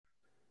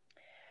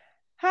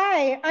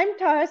Hi, I'm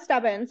Tara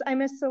Stubbins.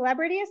 I'm a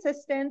celebrity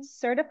assistant,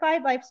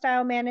 certified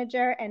lifestyle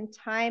manager, and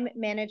time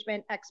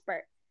management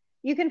expert.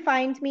 You can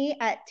find me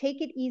at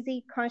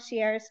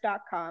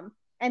takeiteasyconcierge.com.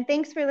 And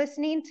thanks for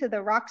listening to the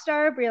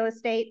Rockstar of Real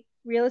Estate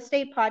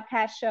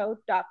Podcast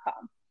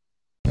Show.com.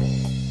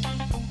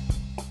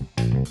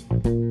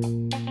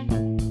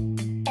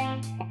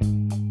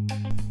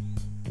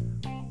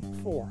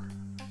 4,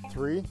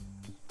 3,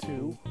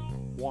 2,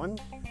 1.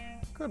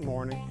 Good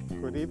morning,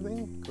 good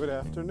evening, good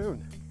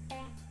afternoon.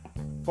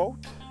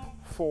 Vote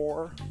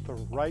for the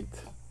right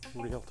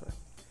realtor.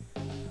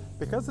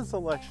 Because it's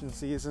election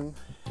season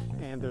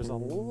and there's a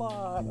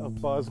lot of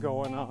buzz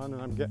going on,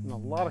 and I'm getting a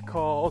lot of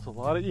calls, a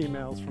lot of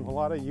emails from a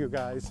lot of you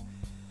guys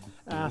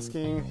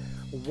asking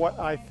what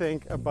I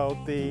think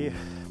about the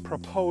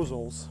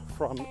proposals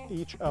from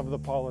each of the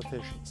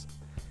politicians.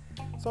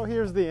 So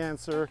here's the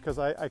answer, because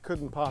I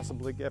couldn't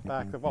possibly get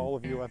back to all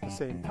of you at the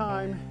same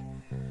time.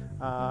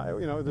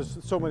 There's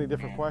so many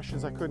different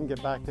questions, I couldn't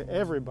get back to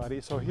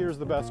everybody. So here's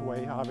the best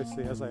way,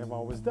 obviously, as I have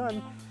always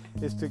done,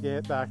 is to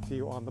get back to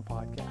you on the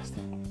podcast.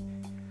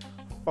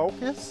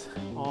 Focus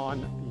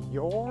on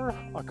your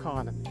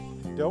economy.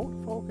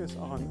 Don't focus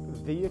on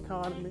the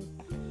economy,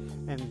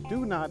 and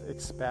do not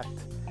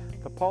expect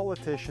the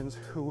politicians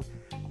who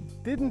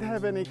didn't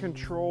have any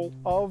control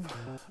of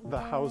the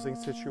housing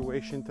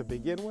situation to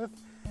begin with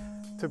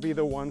to be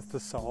the ones to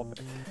solve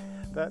it.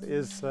 That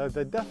is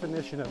the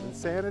definition of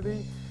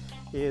insanity,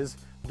 is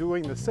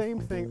doing the same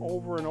thing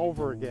over and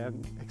over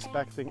again,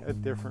 expecting a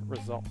different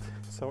result.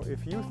 So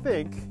if you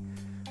think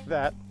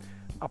that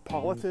a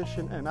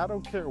politician, and I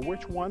don't care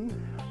which one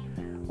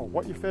or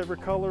what your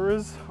favorite color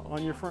is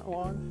on your front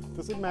lawn,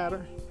 doesn't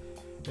matter.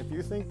 If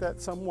you think that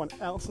someone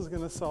else is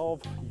going to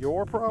solve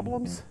your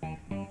problems,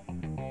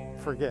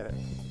 forget it.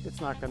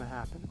 It's not going to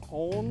happen.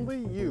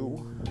 Only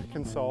you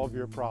can solve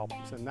your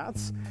problems. And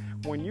that's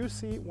when you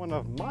see one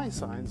of my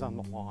signs on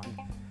the lawn.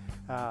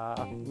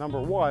 Number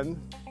one,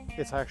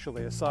 it's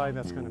actually a sign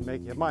that's going to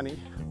make you money,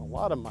 a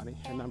lot of money.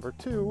 And number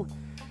two,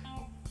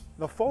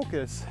 the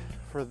focus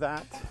for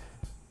that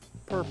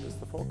purpose,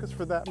 the focus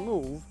for that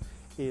move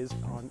is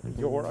on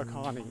your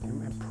economy,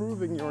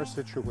 improving your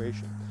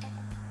situation.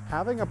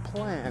 Having a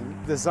plan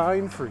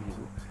designed for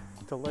you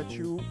to let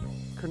you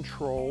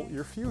control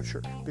your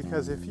future.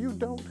 Because if you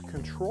don't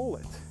control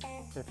it,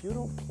 if you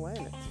don't plan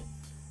it,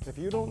 if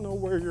you don't know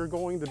where you're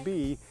going to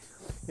be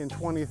in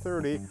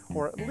 2030,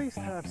 or at least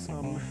have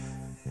some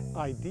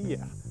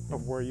idea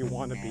of where you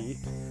want to be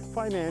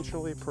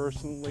financially,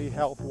 personally,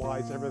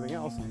 health-wise, everything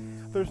else,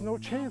 there's no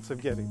chance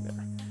of getting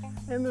there.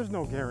 And there's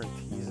no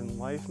guarantees in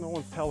life. No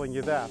one's telling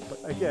you that.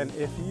 But again,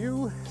 if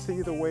you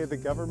see the way the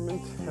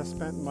government has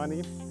spent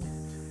money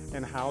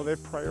and how they've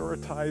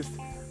prioritized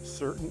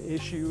certain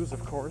issues,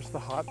 of course, the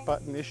hot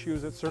button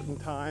issues at certain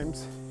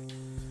times,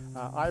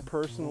 I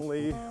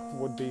personally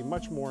would be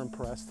much more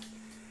impressed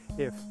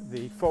if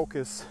the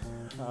focus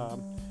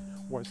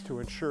was to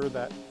ensure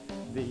that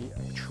the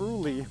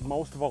truly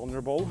most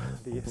vulnerable,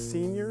 the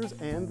seniors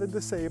and the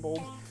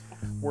disabled,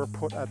 were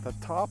put at the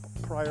top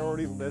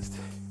priority list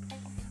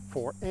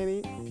for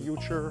any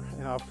future,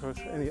 and of course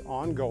any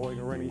ongoing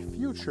or any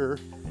future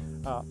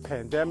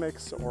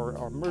pandemics or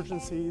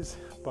emergencies.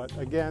 But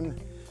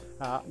again,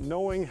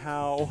 knowing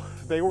how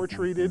they were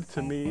treated,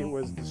 to me,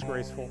 was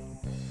disgraceful,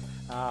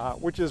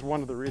 which is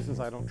one of the reasons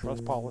I don't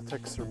trust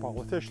politics or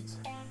politicians.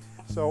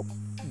 So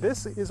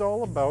this is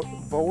all about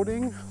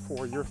voting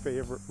for your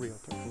favorite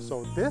realtor.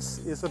 So this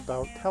is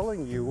about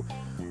telling you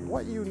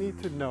what you need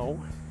to know,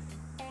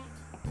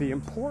 the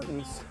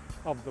importance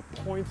of the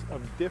points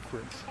of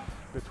difference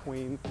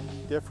between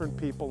different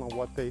people and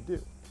what they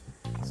do.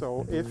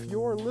 So if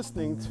you're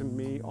listening to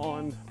me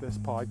on this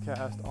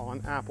podcast, on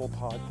Apple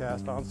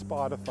Podcast, on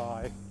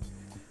Spotify,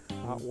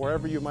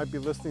 wherever you might be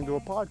listening to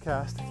a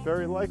podcast, it's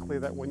very likely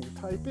that when you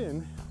type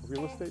in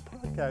Real Estate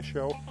Podcast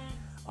Show,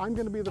 I'm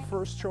going to be the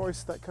first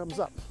choice that comes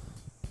up.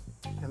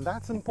 And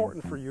that's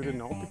important for you to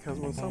know, because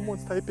when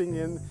someone's typing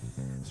in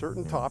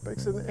certain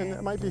topics, and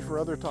it might be for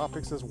other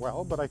topics as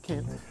well, but I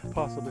can't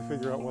possibly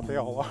figure out what they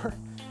all are,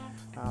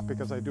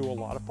 because I do a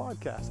lot of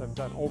podcasts. I've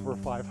done over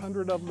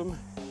 500 of them.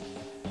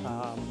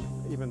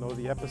 Even though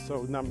the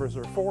episode numbers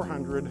are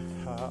 400,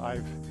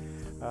 I've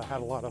had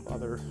a lot of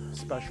other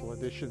special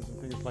editions and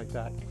things like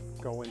that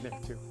go in there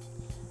too.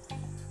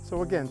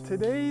 So again,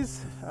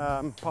 today's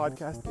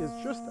podcast is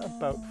just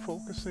about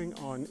focusing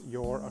on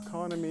your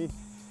economy,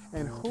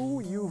 and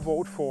who you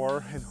vote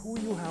for and who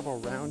you have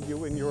around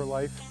you in your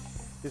life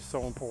is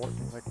so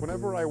important. Like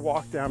whenever I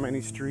walk down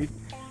any street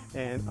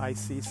and I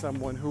see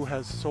someone who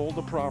has sold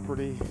a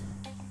property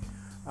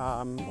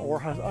or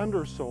has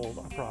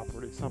undersold a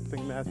property,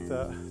 something that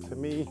to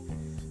me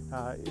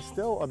is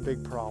still a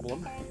big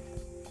problem,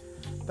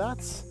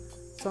 that's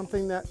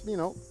something that,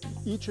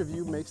 each of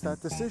you makes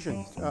that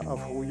decision of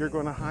who you're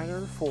going to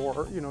hire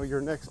for,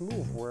 your next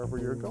move, wherever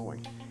you're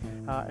going.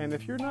 And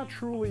if you're not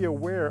truly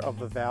aware of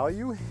the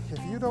value, if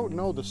you don't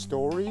know the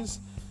stories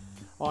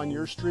on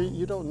your street,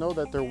 you don't know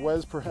that there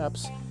was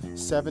perhaps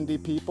 70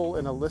 people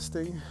in a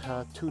listing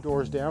 2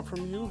 doors down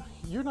from you,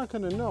 you're not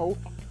going to know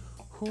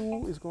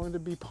who is going to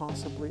be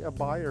possibly a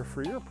buyer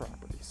for your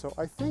property. So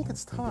I think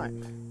it's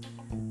time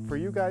for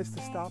you guys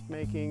to stop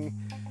making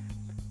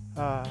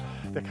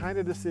the kind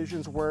of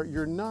decisions where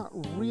you're not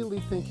really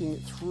thinking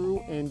it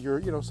through, and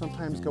you're,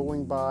 sometimes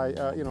going by,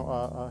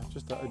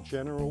 just a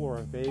general or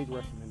a vague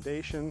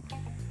recommendation.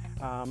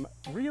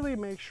 Really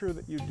make sure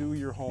that you do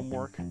your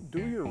homework, do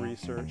your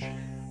research.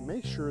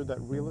 Make sure that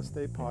Real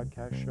Estate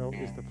Podcast Show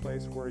is the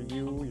place where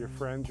you, your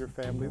friends, your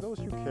family, those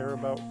you care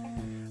about,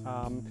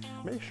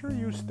 make sure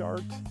you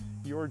start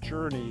your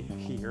journey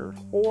here,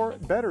 or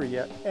better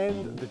yet,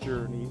 end the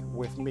journey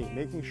with me,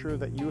 making sure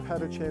that you've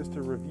had a chance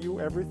to review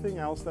everything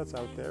else that's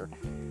out there.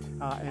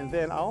 And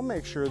then I'll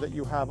make sure that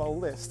you have a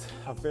list,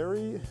 a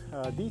very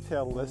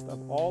detailed list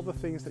of all the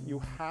things that you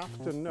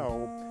have to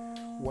know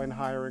when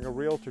hiring a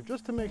realtor,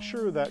 just to make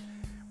sure that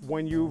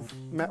when you've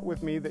met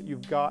with me that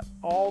you've got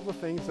all the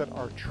things that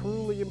are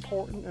truly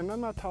important. And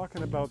I'm not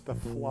talking about the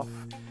fluff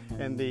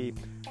and the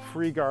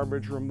free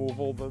garbage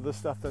removal, the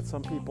stuff that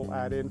some people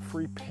add in,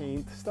 free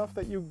paint, stuff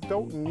that you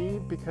don't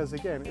need, because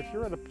again, if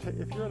you're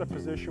at a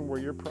position where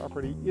your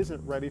property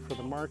isn't ready for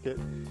the market,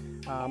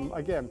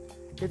 again,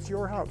 it's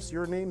your house,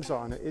 your name's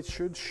on it. It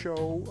should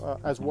show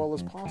as well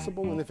as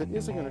possible. And if it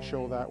isn't going to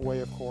show that way,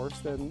 of course,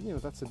 then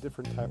that's a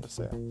different type of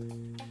sale.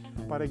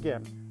 But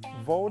again,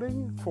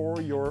 voting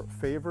for your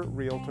favorite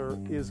realtor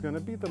is going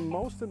to be the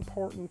most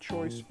important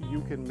choice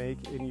you can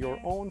make in your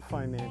own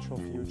financial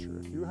future.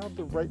 If you have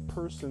the right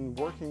person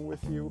working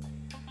with you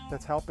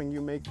that's helping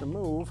you make the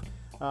move,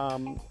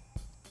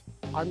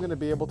 I'm going to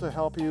be able to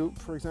help you,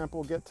 for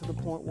example, get to the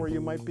point where you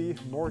might be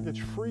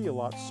mortgage free a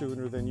lot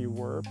sooner than you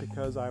were,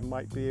 because I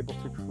might be able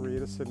to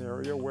create a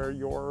scenario where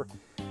you're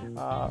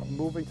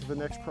moving to the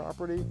next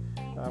property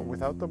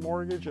without the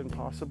mortgage, and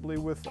possibly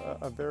with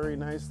a very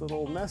nice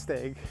little nest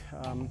egg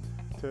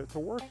to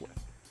work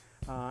with.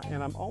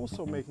 And I'm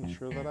also making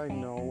sure that I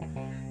know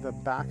the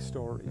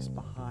backstories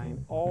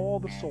behind all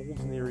the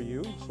souls near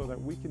you, so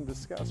that we can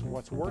discuss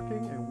what's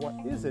working and what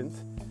isn't,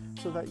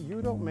 so that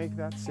you don't make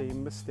that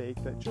same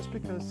mistake that just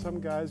because some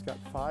guy's got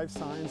 5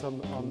 signs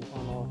on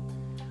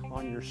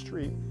your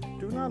street,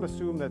 do not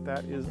assume that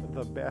that is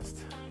the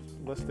best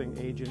listing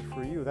agent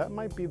for you. That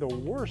might be the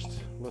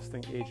worst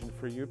listing agent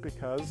for you,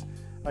 because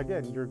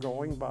again, you're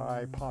going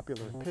by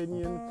popular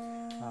opinion,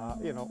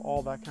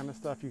 all that kind of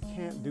stuff. You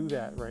can't do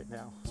that right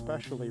now,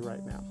 especially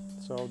right now.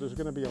 So there's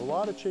going to be a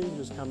lot of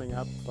changes coming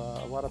up,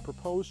 a lot of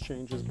proposed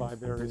changes by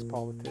various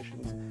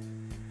politicians.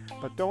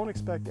 But don't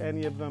expect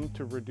any of them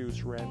to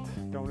reduce rent.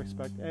 Don't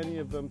expect any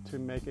of them to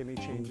make any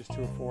changes to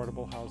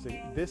affordable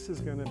housing. This is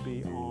going to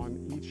be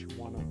on each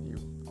one of you.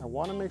 I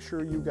want to make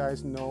sure you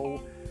guys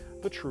know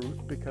the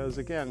truth, because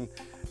again,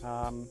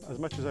 as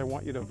much as I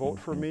want you to vote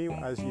for me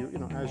as your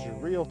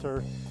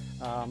realtor,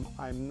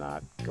 I'm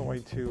not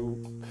going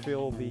to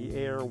fill the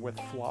air with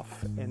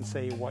fluff and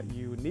say what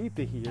you need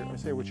to hear or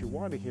say what you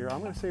want to hear. I'm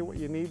going to say what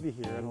you need to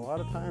hear. And a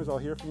lot of times I'll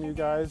hear from you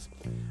guys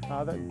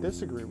that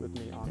disagree with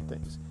me on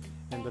things.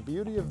 And the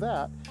beauty of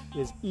that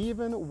is,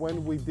 even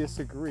when we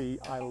disagree,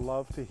 I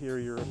love to hear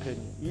your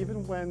opinion.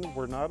 Even when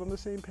we're not on the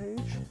same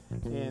page,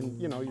 and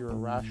you're a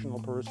rational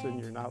person,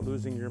 you're not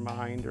losing your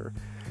mind, or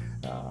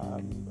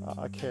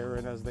a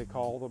Karen, as they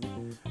call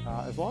them.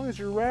 As long as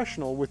you're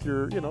rational with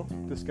your,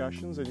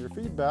 discussions and your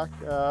feedback,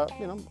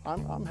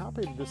 I'm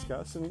happy to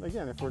discuss. And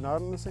again, if we're not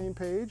on the same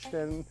page,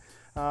 then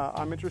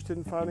I'm interested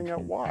in finding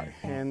out why.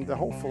 And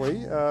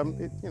hopefully,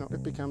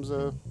 it becomes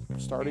a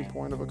starting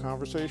point of a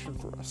conversation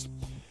for us.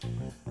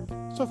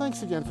 So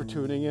thanks again for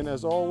tuning in.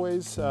 As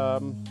always,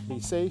 be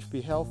safe, be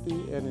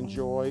healthy, and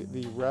enjoy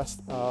the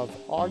rest of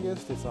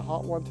August. It's a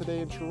hot one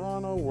today in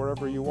Toronto.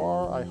 Wherever you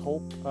are, I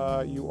hope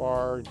you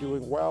are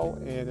doing well.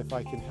 And if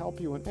I can help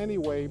you in any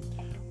way,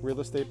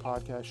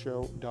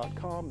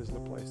 realestatepodcastshow.com is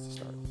the place to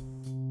start.